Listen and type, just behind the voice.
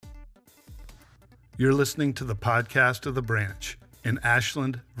You're listening to the podcast of The Branch in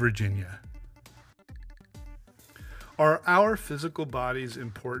Ashland, Virginia. Are our physical bodies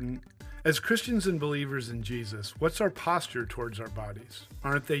important? As Christians and believers in Jesus, what's our posture towards our bodies?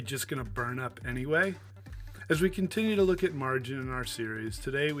 Aren't they just going to burn up anyway? As we continue to look at margin in our series,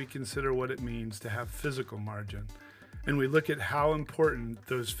 today we consider what it means to have physical margin, and we look at how important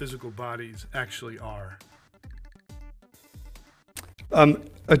those physical bodies actually are.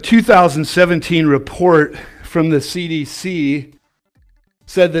 A 2017 report from the CDC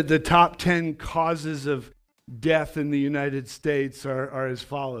said that the top 10 causes of death in the United States are as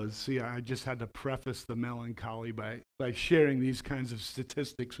follows. See, I just had to preface the melancholy by sharing these kinds of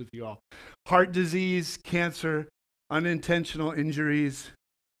statistics with you all. Heart disease, cancer, unintentional injuries,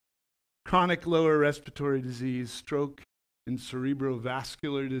 chronic lower respiratory disease, stroke and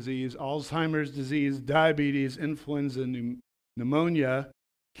cerebrovascular disease, Alzheimer's disease, diabetes, influenza, pneumonia,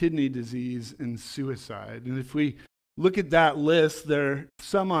 kidney disease, and suicide. And if we look at that list, there are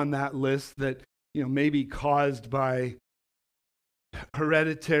some on that list that may be caused by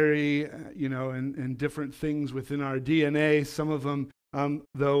hereditary, and different things within our DNA. Some of them,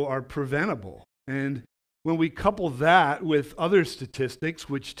 though, are preventable. And when we couple that with other statistics,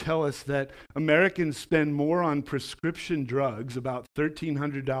 which tell us that Americans spend more on prescription drugs, about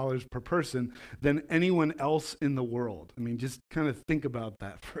 $1,300 per person, than anyone else in the world. I mean, just kind of think about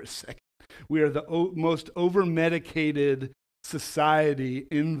that for a second. We are the most over-medicated society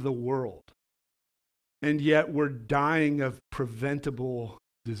in the world. And yet we're dying of preventable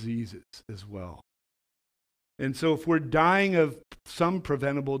diseases as well. And so if we're dying of some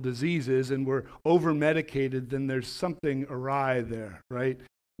preventable diseases and we're over-medicated, then there's something awry there, right?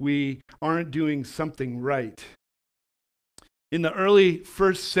 We aren't doing something right. In the early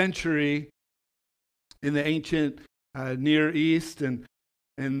first century, in the ancient Near East and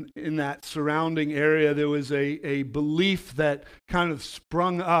in that surrounding area, there was a belief that kind of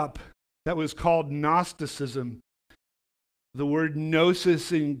sprung up that was called Gnosticism. The word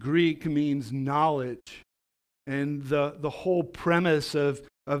gnosis in Greek means knowledge. And the whole premise of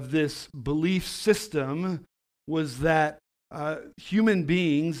this belief system was that human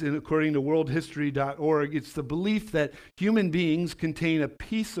beings, and according to worldhistory.org, it's the belief that human beings contain a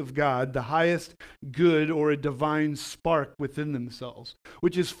piece of God, the highest good or a divine spark within themselves,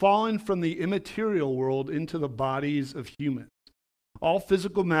 which has fallen from the immaterial world into the bodies of humans. All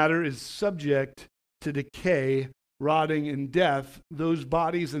physical matter is subject to decay, rotting, and death. Those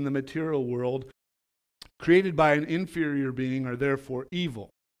bodies in the material world created by an inferior being are therefore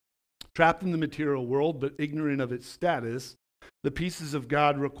evil. Trapped in the material world, but ignorant of its status, the pieces of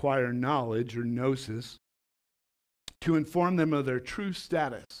God require knowledge, or gnosis, to inform them of their true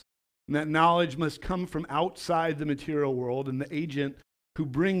status. And that knowledge must come from outside the material world, and the agent who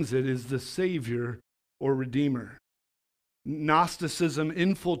brings it is the Savior or Redeemer. Gnosticism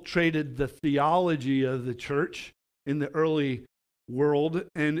infiltrated the theology of the church in the early world,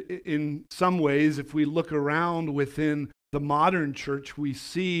 and in some ways, if we look around within the modern church, we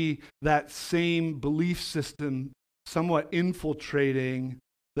see that same belief system somewhat infiltrating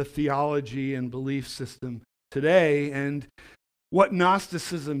the theology and belief system today. And what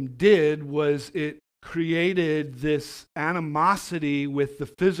Gnosticism did was it created this animosity with the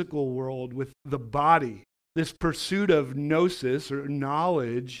physical world, with the body, this pursuit of gnosis, or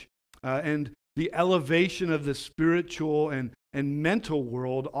knowledge, and the elevation of the spiritual and mental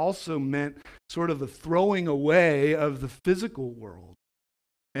world also meant sort of the throwing away of the physical world.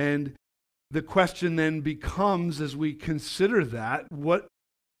 And the question then becomes, as we consider that, what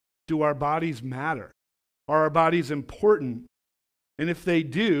do our bodies matter? Are our bodies important? And if they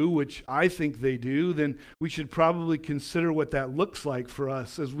do, which I think they do, then we should probably consider what that looks like for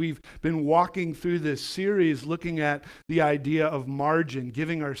us. As we've been walking through this series looking at the idea of margin,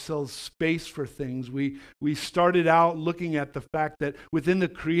 giving ourselves space for things, we started out looking at the fact that within the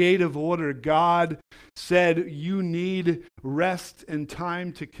creative order, God said, you need rest and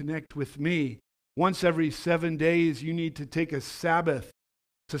time to connect with me. Once every 7 days, you need to take a Sabbath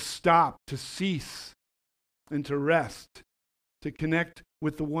to stop, to cease, and to rest, to connect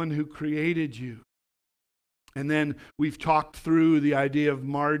with the one who created you. And then we've talked through the idea of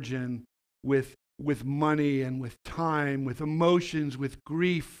margin with money and with time, with emotions, with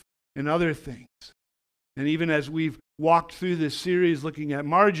grief and other things. And even as we've walked through this series looking at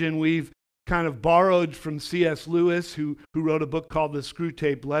margin, we've kind of borrowed from C.S. Lewis, who wrote a book called The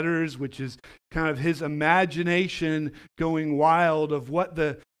Screwtape Letters, which is kind of his imagination going wild of what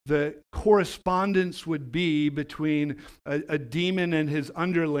the correspondence would be between a demon and his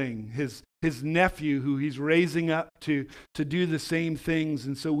underling, his his nephew who he's raising up to do the same things.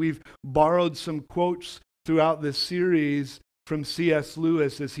 And so we've borrowed some quotes throughout this series from C.S.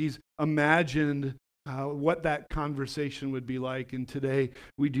 Lewis as he's imagined what that conversation would be like. And today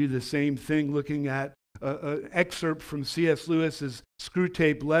we do the same thing, looking at an excerpt from C.S. Lewis's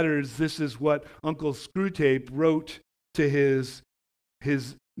Screwtape Letters. This is what Uncle Screwtape wrote to his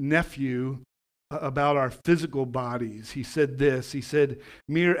nephew about our physical bodies. He said this, he said,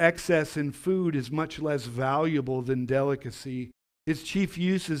 "Mere excess in food is much less valuable than delicacy. Its chief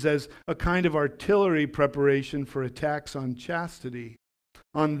use is as a kind of artillery preparation for attacks on chastity.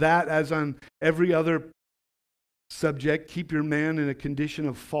 On that, as on every other subject, keep your man in a condition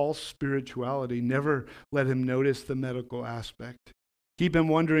of false spirituality. Never let him notice the medical aspect. Keep him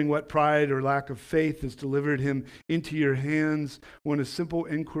wondering what pride or lack of faith has delivered him into your hands when a simple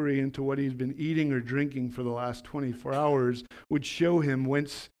inquiry into what he's been eating or drinking for the last 24 hours would show him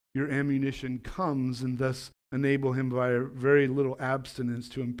whence your ammunition comes and thus enable him by a very little abstinence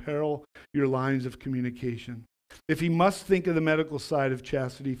to imperil your lines of communication. If he must think of the medical side of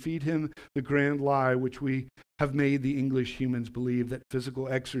chastity, feed him the grand lie which we have made the English humans believe, that physical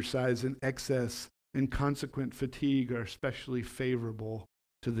exercise and excess and consequent fatigue are especially favorable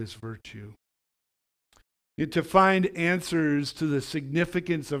to this virtue." And to find answers to the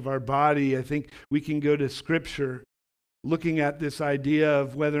significance of our body, I think we can go to Scripture, looking at this idea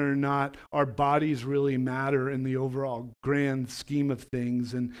of whether or not our bodies really matter in the overall grand scheme of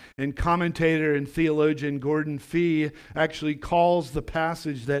things. And commentator and theologian Gordon Fee actually calls the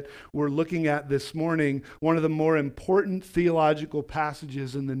passage that we're looking at this morning one of the more important theological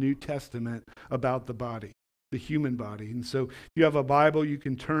passages in the New Testament about the body, the human body. And so if you have a Bible, you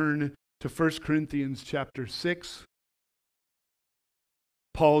can turn to 1 Corinthians chapter 6.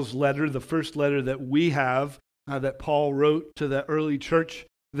 Paul's letter, the first letter that we have, that Paul wrote to the early church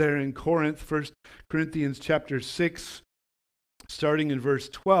there in Corinth, 1 Corinthians chapter 6, starting in verse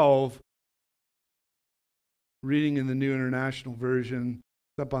 12, reading in the New International Version.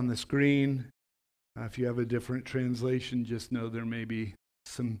 It's up on the screen. If you have a different translation, just know there may be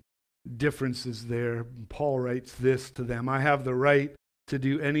some differences there. Paul writes this to them: "I have the right to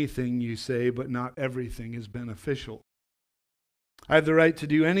do anything you say, but not everything is beneficial. I have the right to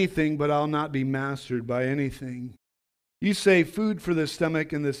do anything, but I'll not be mastered by anything. You say food for the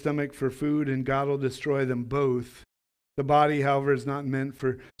stomach and the stomach for food, and God will destroy them both. The body, however, is not meant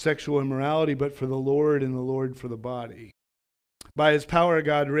for sexual immorality, but for the Lord, and the Lord for the body. By his power,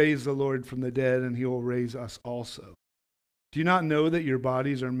 God raised the Lord from the dead, and he will raise us also. Do you not know that your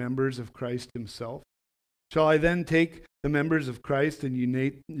bodies are members of Christ himself? Shall I then take the members of Christ and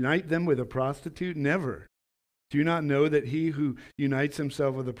unite them with a prostitute? Never. Do you not know that he who unites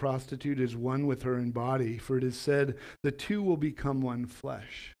himself with a prostitute is one with her in body? For it is said, the two will become one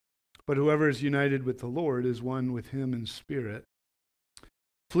flesh. But whoever is united with the Lord is one with him in spirit.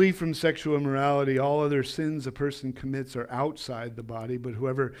 Flee from sexual immorality. All other sins a person commits are outside the body, but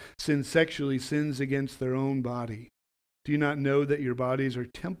whoever sins sexually sins against their own body. Do you not know that your bodies are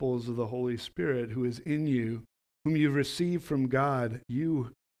temples of the Holy Spirit who is in you, whom you've received from God?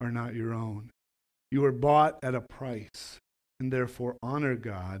 You are not your own. You are bought at a price, and therefore honor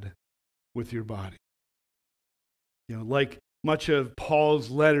God with your body." Like much of Paul's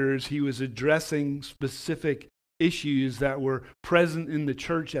letters, he was addressing specific issues that were present in the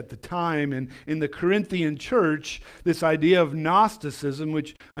church at the time. And in the Corinthian church, this idea of Gnosticism,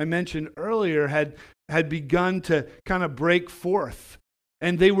 which I mentioned earlier, had begun to kind of break forth.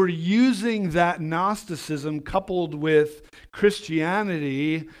 And they were using that Gnosticism coupled with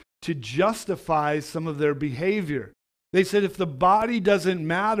Christianity to justify some of their behavior. They said, if the body doesn't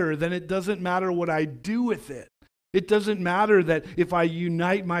matter, then it doesn't matter what I do with it. It doesn't matter that if I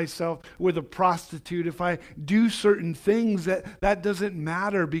unite myself with a prostitute, if I do certain things, that doesn't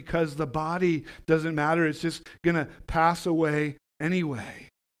matter because the body doesn't matter. It's just going to pass away anyway.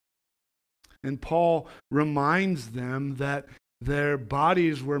 And Paul reminds them that their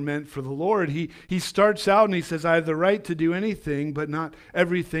bodies were meant for the Lord. He starts out and he says, I have the right to do anything, but not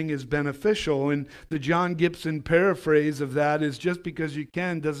everything is beneficial. And the John Gibson paraphrase of that is, just because you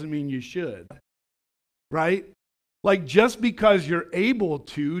can doesn't mean you should. Right? Like, just because you're able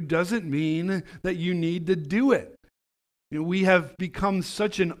to doesn't mean that you need to do it. We have become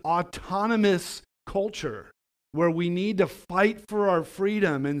such an autonomous culture where we need to fight for our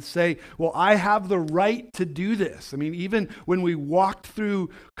freedom and say, well, I have the right to do this. I mean, even when we walked through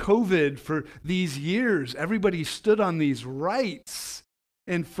COVID for these years, everybody stood on these rights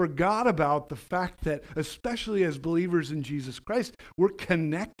and forgot about the fact that, especially as believers in Jesus Christ, we're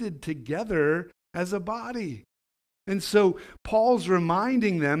connected together as a body. And so Paul's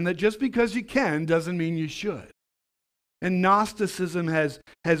reminding them that just because you can doesn't mean you should. And Gnosticism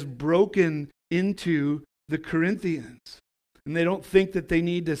has broken into the Corinthians. And they don't think that they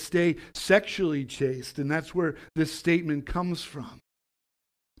need to stay sexually chaste. And that's where this statement comes from.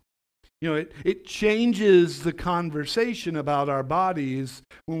 It changes the conversation about our bodies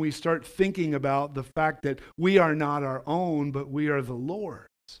when we start thinking about the fact that we are not our own, but we are the Lord's.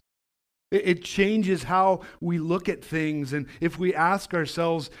 It changes how we look at things. And if we ask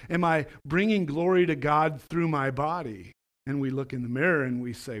ourselves, am I bringing glory to God through my body? And we look in the mirror and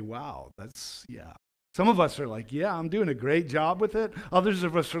we say, wow, yeah. Some of us are like, yeah, I'm doing a great job with it. Others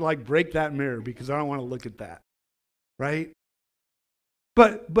of us are like, break that mirror because I don't want to look at that, right?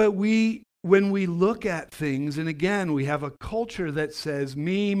 But when we look at things, and again, we have a culture that says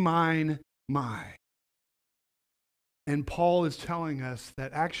me, mine, my. And Paul is telling us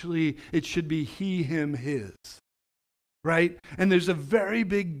that actually it should be he, him, his. Right? And there's a very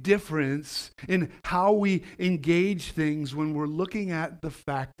big difference in how we engage things when we're looking at the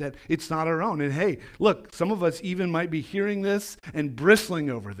fact that it's not our own. And hey, look, some of us even might be hearing this and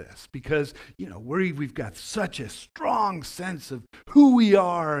bristling over this because, we've got such a strong sense of who we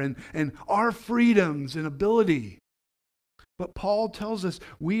are and our freedoms and ability. But Paul tells us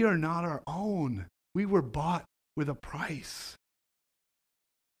we are not our own. We were bought with a price.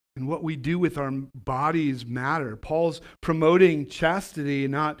 And what we do with our bodies matter. Paul's promoting chastity,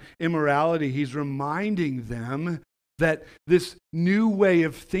 not immorality. He's reminding them that this new way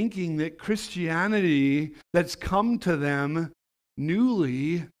of thinking, that Christianity that's come to them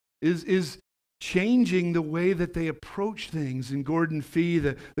newly is changing the way that they approach things. And Gordon Fee,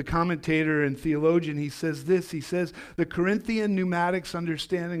 the commentator and theologian, he says this. He says, the Corinthian pneumatics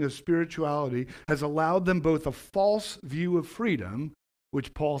understanding of spirituality has allowed them both a false view of freedom,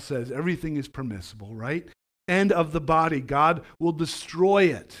 which Paul says everything is permissible, right? And of the body, God will destroy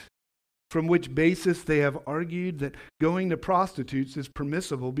it. From which basis they have argued that going to prostitutes is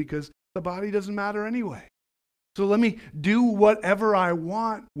permissible because the body doesn't matter anyway. So let me do whatever I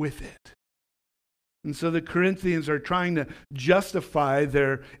want with it. And so the Corinthians are trying to justify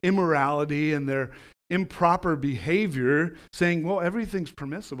their immorality and their improper behavior, saying, well, everything's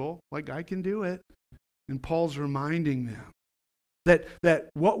permissible, like I can do it. And Paul's reminding them that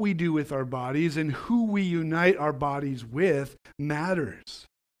what we do with our bodies and who we unite our bodies with matters.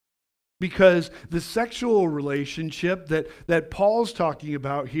 Because the sexual relationship that Paul's talking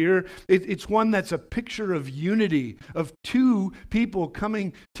about here, it's one that's a picture of unity, of two people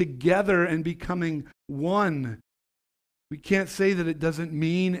coming together and becoming one. We can't say that it doesn't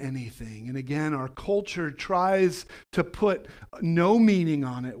mean anything. And again, our culture tries to put no meaning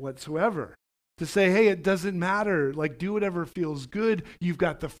on it whatsoever. To say, hey, it doesn't matter. Like, do whatever feels good. You've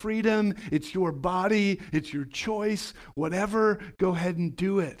got the freedom. It's your body. It's your choice. Whatever, go ahead and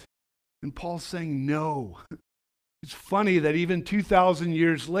do it. And Paul's saying no. It's funny that even 2,000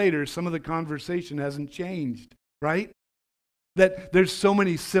 years later, some of the conversation hasn't changed, right? That there's so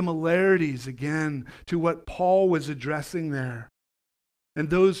many similarities, again, to what Paul was addressing there.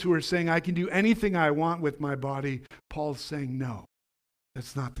 And those who are saying, I can do anything I want with my body, Paul's saying, no,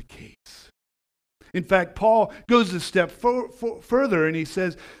 that's not the case. In fact, Paul goes a step further and he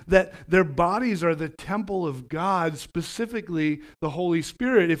says that their bodies are the temple of God, specifically the Holy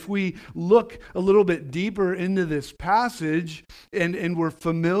Spirit. If we look a little bit deeper into this passage and we're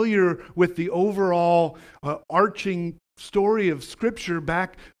familiar with the overall arching story of Scripture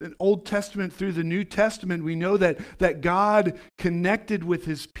back in Old Testament through the New Testament, we know that God connected with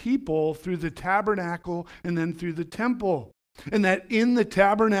his people through the tabernacle and then through the temple. And that in the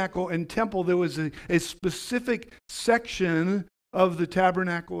tabernacle and temple, there was a specific section of the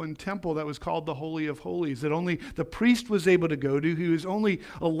tabernacle and temple that was called the Holy of Holies, that only the priest was able to go to. He was only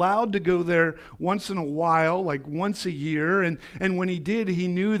allowed to go there once in a while, like once a year. And when he did, he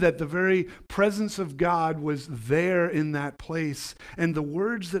knew that the very presence of God was there in that place. And the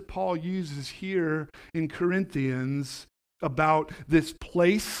words that Paul uses here in Corinthians about this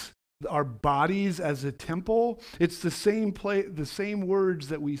place, our bodies as a temple, it's the same words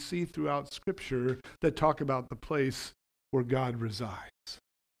that we see throughout Scripture that talk about the place where God resides.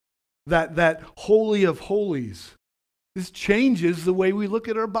 That Holy of Holies. This changes the way we look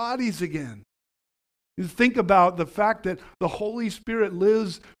at our bodies again. You think about the fact that the Holy Spirit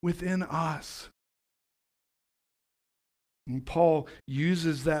lives within us. And Paul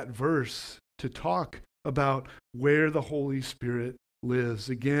uses that verse to talk about where the Holy Spirit lives.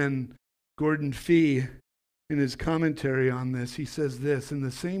 Again, Gordon Fee, in his commentary on this, he says this: in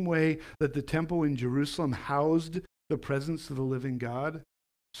the same way that the temple in Jerusalem housed the presence of the living God,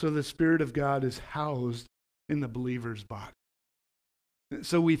 so the Spirit of God is housed in the believer's body.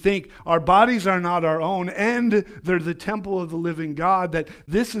 So we think our bodies are not our own and they're the temple of the living God, that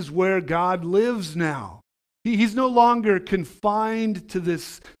this is where God lives now. He's no longer confined to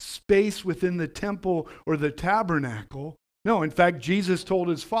this space within the temple or the tabernacle. No, in fact, Jesus told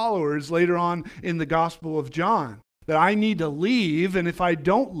his followers later on in the Gospel of John that I need to leave, and if I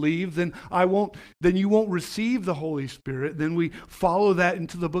don't leave, then you won't receive the Holy Spirit. Then we follow that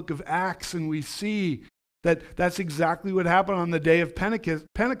into the book of Acts, and we see that's exactly what happened on the day of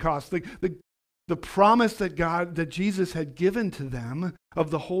Pentecost. The promise that Jesus had given to them of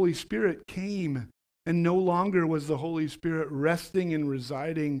the Holy Spirit came, and no longer was the Holy Spirit resting and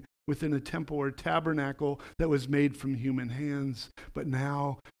residing within a temple or tabernacle that was made from human hands, but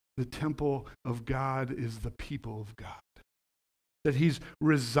now the temple of God is the people of God. That he's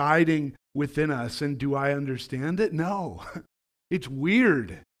residing within us. And do I understand it? No. It's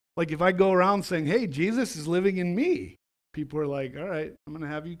weird. Like if I go around saying, hey, Jesus is living in me, people are like, all right, I'm going to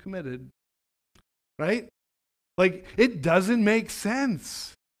have you committed. Right? Like it doesn't make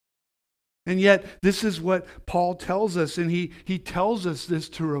sense. And yet this is what Paul tells us, and he tells us this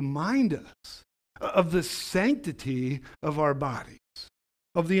to remind us of the sanctity of our bodies,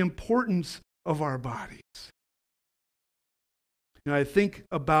 of the importance of our bodies. I think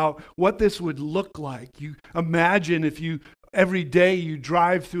about what this would look like. You imagine if every day you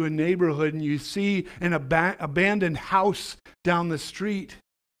drive through a neighborhood and you see an abandoned house down the street,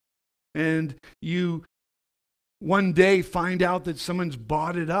 and you one day find out that someone's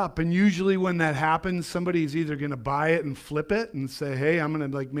bought it up. And usually when that happens, somebody's either going to buy it and flip it and say, hey, I'm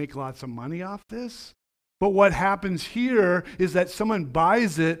going to make lots of money off this. But what happens here is that someone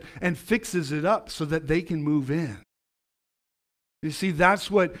buys it and fixes it up so that they can move in. You see,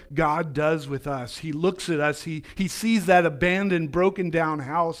 that's what God does with us. He looks at us. He sees that abandoned, broken down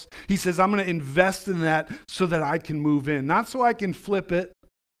house. He says, I'm going to invest in that so that I can move in. Not so I can flip it,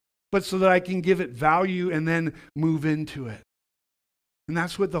 but so that I can give it value and then move into it. And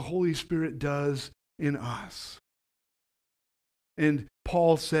that's what the Holy Spirit does in us. And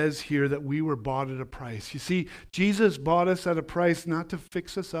Paul says here that we were bought at a price. You see, Jesus bought us at a price not to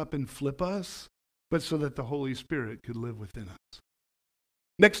fix us up and flip us, but so that the Holy Spirit could live within us.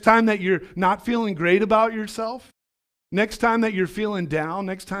 Next time that you're not feeling great about yourself, next time that you're feeling down,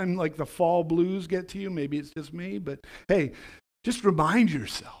 next time like the fall blues get to you, maybe it's just me, but hey, just remind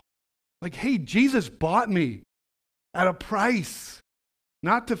yourself. Like, hey, Jesus bought me at a price,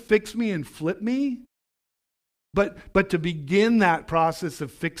 not to fix me and flip me, but to begin that process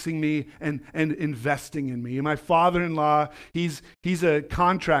of fixing me and investing in me. And my father-in-law, he's a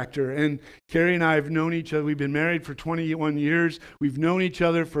contractor, and Carrie and I have known each other. We've been married for 21 years. We've known each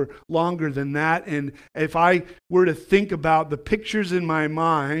other for longer than that. And if I were to think about the pictures in my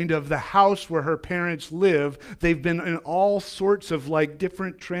mind of the house where her parents live, they've been in all sorts of like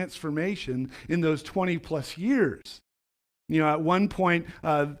different transformation in those 20 plus years. At one point,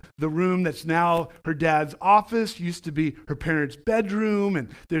 the room that's now her dad's office used to be her parents' bedroom, and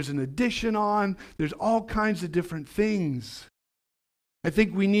there's an addition on. There's all kinds of different things. I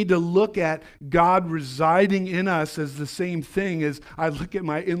think we need to look at God residing in us as the same thing as I look at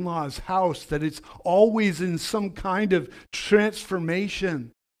my in-laws' house, that it's always in some kind of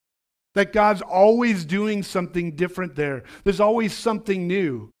transformation. That God's always doing something different there. There's always something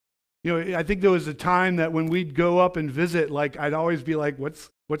new. I think there was a time that when we'd go up and visit, like I'd always be like,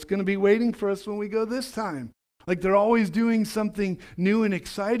 what's going to be waiting for us when we go this time? Like they're always doing something new and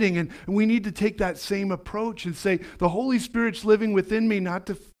exciting, and we need to take that same approach and say, the Holy Spirit's living within me, not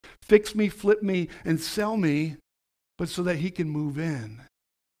to fix me, flip me, and sell me, but so that he can move in.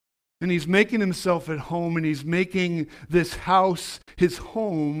 And he's making himself at home, and he's making this house his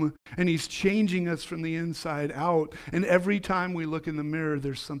home, and he's changing us from the inside out. And every time we look in the mirror,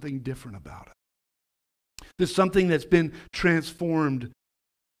 there's something different about it. There's something that's been transformed.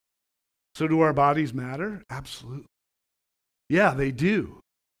 So do our bodies matter? Absolutely. Yeah, they do.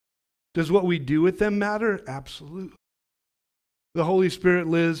 Does what we do with them matter? Absolutely. The Holy Spirit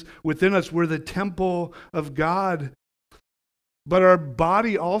lives within us. We're the temple of God. But our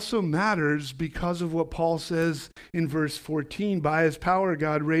body also matters because of what Paul says in verse 14. By his power,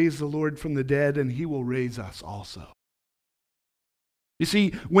 God raised the Lord from the dead, and he will raise us also. You see,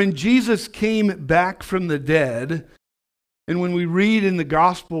 when Jesus came back from the dead, and when we read in the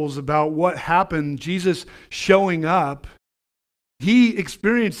Gospels about what happened, Jesus showing up, he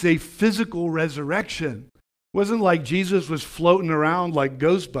experienced a physical resurrection. It wasn't like Jesus was floating around like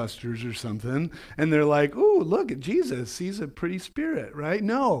Ghostbusters or something, and they're like, ooh, look at Jesus. He's a pretty spirit, right?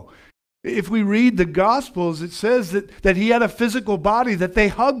 No. If we read the Gospels, it says that he had a physical body, that they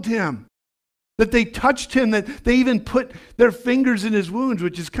hugged him, that they touched him, that they even put their fingers in his wounds,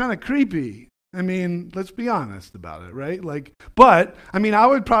 which is kind of creepy. I mean, let's be honest about it, right? I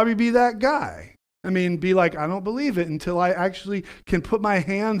would probably be that guy. Be like, I don't believe it until I actually can put my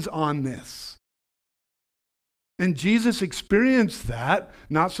hands on this. And Jesus experienced that,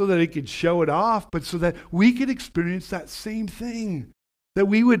 not so that he could show it off, but so that we could experience that same thing, that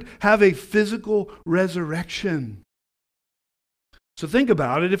we would have a physical resurrection. So think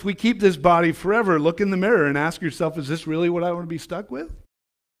about it. If we keep this body forever, look in the mirror and ask yourself, is this really what I want to be stuck with?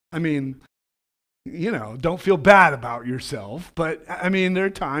 Don't feel bad about yourself. But there are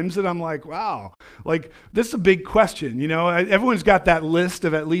times that I'm like, wow, this is a big question. Everyone's got that list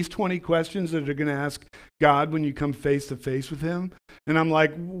of at least 20 questions that they're going to ask God when you come face to face with him. And I'm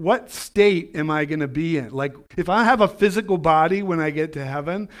like, what state am I going to be in? If I have a physical body when I get to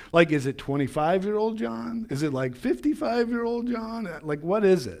heaven, is it 25-year-old John? Is it 55-year-old John? What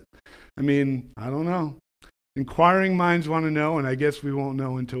is it? I don't know. Inquiring minds want to know, and I guess we won't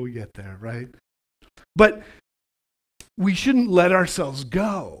know until we get there, right? But we shouldn't let ourselves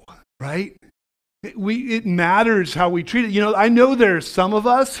go, right? It matters how we treat it. I know there's some of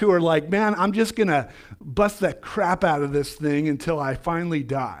us who are like, man, I'm just going to bust that crap out of this thing until I finally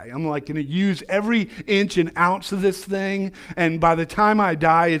die. I'm going to use every inch and ounce of this thing, and by the time I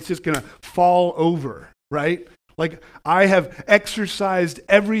die, it's just going to fall over, right? I have exercised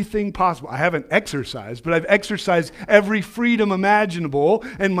everything possible. I haven't exercised, but I've exercised every freedom imaginable,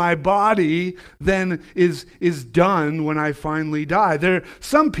 and my body then is done when I finally die. There are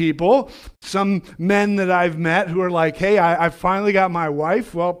some people, some men that I've met who are like, hey, I finally got my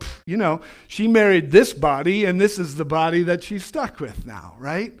wife. Well, she married this body, and this is the body that she's stuck with now,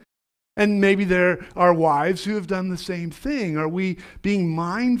 right? And maybe there are wives who have done the same thing. Are we being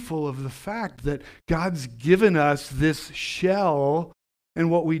mindful of the fact that God's given us this shell,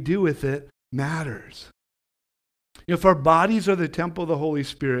 and what we do with it matters? If our bodies are the temple of the Holy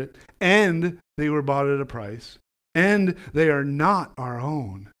Spirit, and they were bought at a price, and they are not our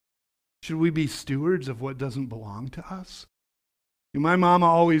own, should we be stewards of what doesn't belong to us? My mama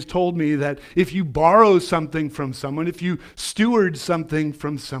always told me that if you borrow something from someone, if you steward something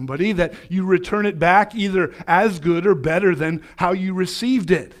from somebody, that you return it back either as good or better than how you received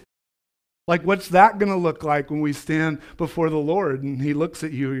it. What's that going to look like when we stand before the Lord and he looks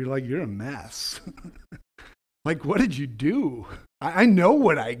at you, you're like, you're a mess. What did you do? I know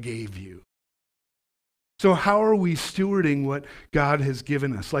what I gave you. So how are we stewarding what God has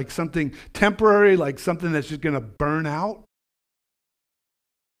given us? Something temporary, something that's just going to burn out?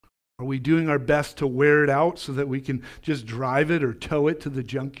 Are we doing our best to wear it out so that we can just drive it or tow it to the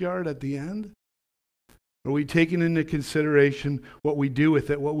junkyard at the end? Are we taking into consideration what we do with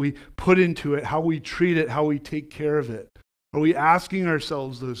it, what we put into it, how we treat it, how we take care of it? Are we asking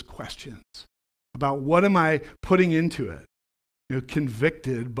ourselves those questions about what am I putting into it?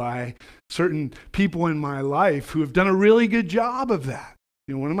 Convicted by certain people in my life who have done a really good job of that.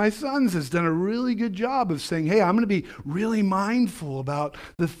 One of my sons has done a really good job of saying, hey, I'm going to be really mindful about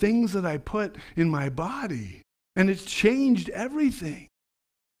the things that I put in my body. And it's changed everything.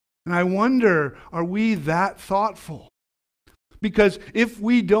 And I wonder, are we that thoughtful? Because if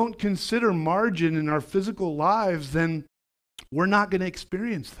we don't consider margin in our physical lives, then we're not going to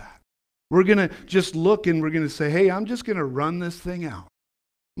experience that. We're going to just look and we're going to say, hey, I'm just going to run this thing out.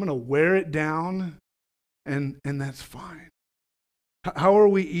 I'm going to wear it down, and that's fine. How are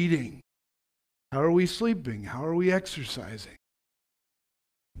we eating? How are we sleeping? How are we exercising?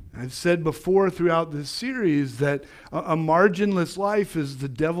 I've said before throughout this series that a marginless life is the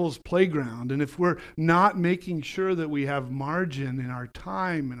devil's playground. And if we're not making sure that we have margin in our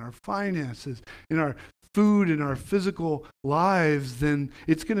time, in our finances, in our food, in our physical lives, then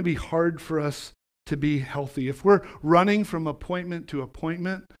it's going to be hard for us to be healthy. If we're running from appointment to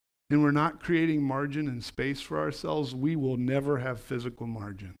appointment, and we're not creating margin and space for ourselves, we will never have physical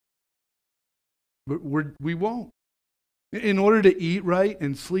margin. But we won't. In order to eat right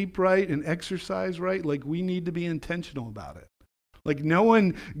and sleep right and exercise right, we need to be intentional about it. No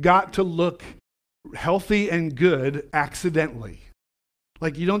one got to look healthy and good accidentally.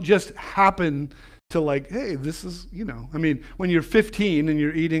 You don't just happen to hey, this is, when you're 15 and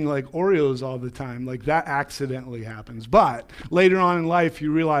you're eating Oreos all the time, that accidentally happens. But later on in life,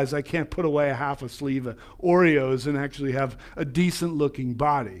 you realize I can't put away a half a sleeve of Oreos and actually have a decent looking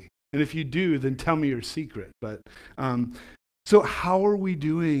body. And if you do, then tell me your secret. But so how are we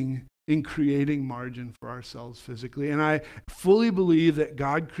doing in creating margin for ourselves physically? And I fully believe that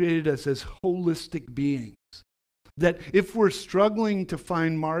God created us as holistic beings. That if we're struggling to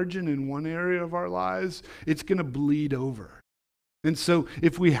find margin in one area of our lives, it's going to bleed over. And so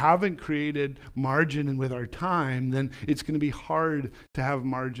if we haven't created margin with our time, then it's going to be hard to have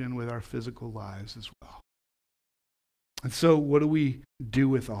margin with our physical lives as well. And so what do we do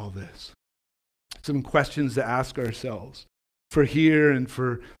with all this? Some questions to ask ourselves for here and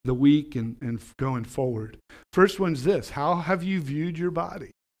for the week and going forward. First one's this: how have you viewed your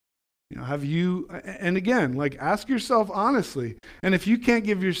body? Have you, and again, ask yourself honestly. And if you can't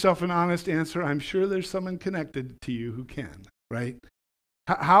give yourself an honest answer, I'm sure there's someone connected to you who can, right?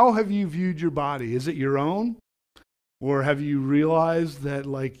 How have you viewed your body? Is it your own? Or have you realized that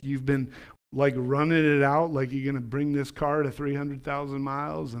you've been running it out like you're going to bring this car to 300,000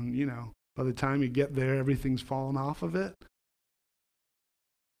 miles and, by the time you get there, everything's fallen off of it?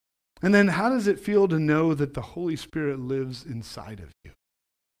 And then how does it feel to know that the Holy Spirit lives inside of you?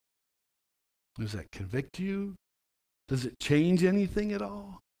 Does that convict you? Does it change anything at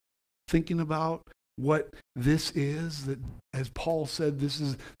all? Thinking about what this is, that, as Paul said, this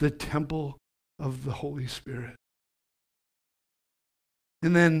is the temple of the Holy Spirit.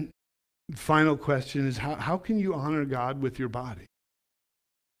 And then the final question is, how can you honor God with your body?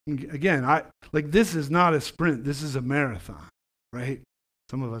 Again, this is not a sprint. This is a marathon, right?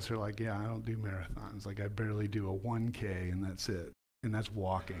 Some of us are I don't do marathons. I barely do a 1K and that's it. And that's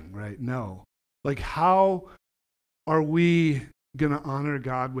walking, right? No. How are we going to honor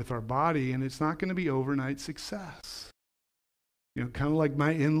God with our body? And it's not going to be overnight success. Kind of like my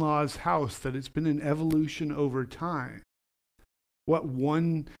in-laws' house, that it's been an evolution over time. What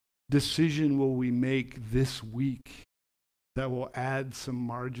one decision will we make this week that will add some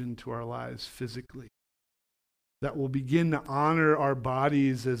margin to our lives physically? That will begin to honor our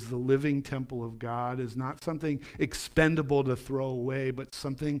bodies as the living temple of God, is not something expendable to throw away, but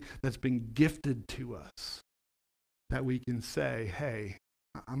something that's been gifted to us, that we can say, hey,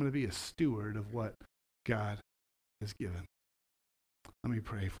 I'm going to be a steward of what God has given. Let me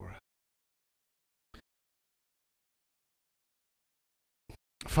pray for us.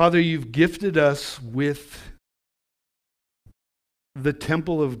 Father, you've gifted us with the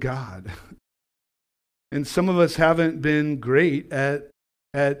temple of God. And some of us haven't been great at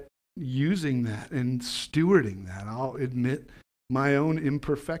using that and stewarding that. I'll admit my own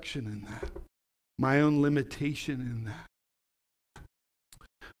imperfection in that, my own limitation in that.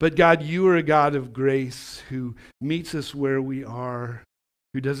 But God, you are a God of grace who meets us where we are,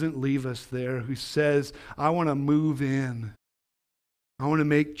 who doesn't leave us there, who says, I want to move in. I want to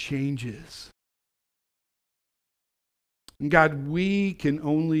make changes. And God, we can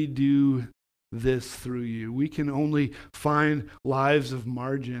only do this through you. We can only find lives of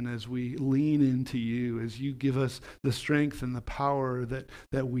margin as we lean into you, as you give us the strength and the power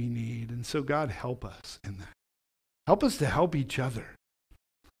that we need. And so God, help us in that. Help us to help each other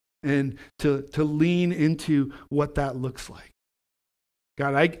and to lean into what that looks like.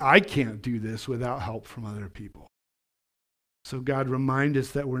 God, I can't do this without help from other people. So God, remind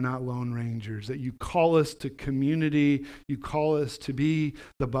us that we're not lone rangers, that you call us to community, you call us to be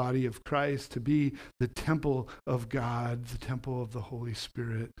the body of Christ, to be the temple of God, the temple of the Holy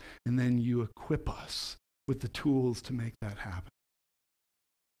Spirit, and then you equip us with the tools to make that happen.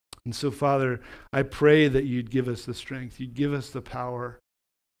 And so, Father, I pray that you'd give us the strength, you'd give us the power,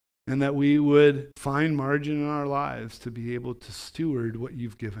 and that we would find margin in our lives to be able to steward what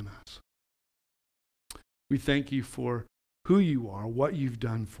you've given us. We thank you for who you are, what you've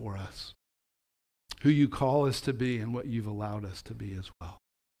done for us, who you call us to be, and what you've allowed us to be as well.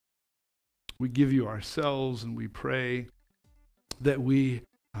 We give you ourselves, and we pray that we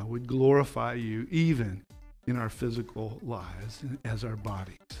would glorify you even in our physical lives as our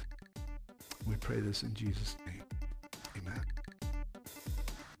bodies. We pray this in Jesus' name. Amen.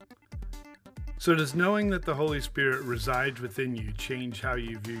 So does knowing that the Holy Spirit resides within you change how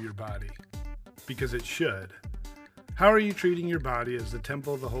you view your body? Because it should. How are you treating your body as the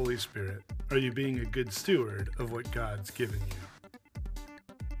temple of the Holy Spirit? Are you being a good steward of what God's given you?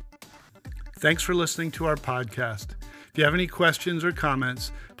 Thanks for listening to our podcast. If you have any questions or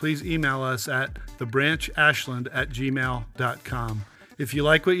comments, please email us at thebranchashland@gmail.com. If you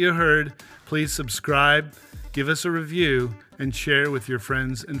like what you heard, please subscribe, give us a review, and share with your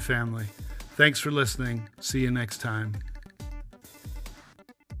friends and family. Thanks for listening. See you next time.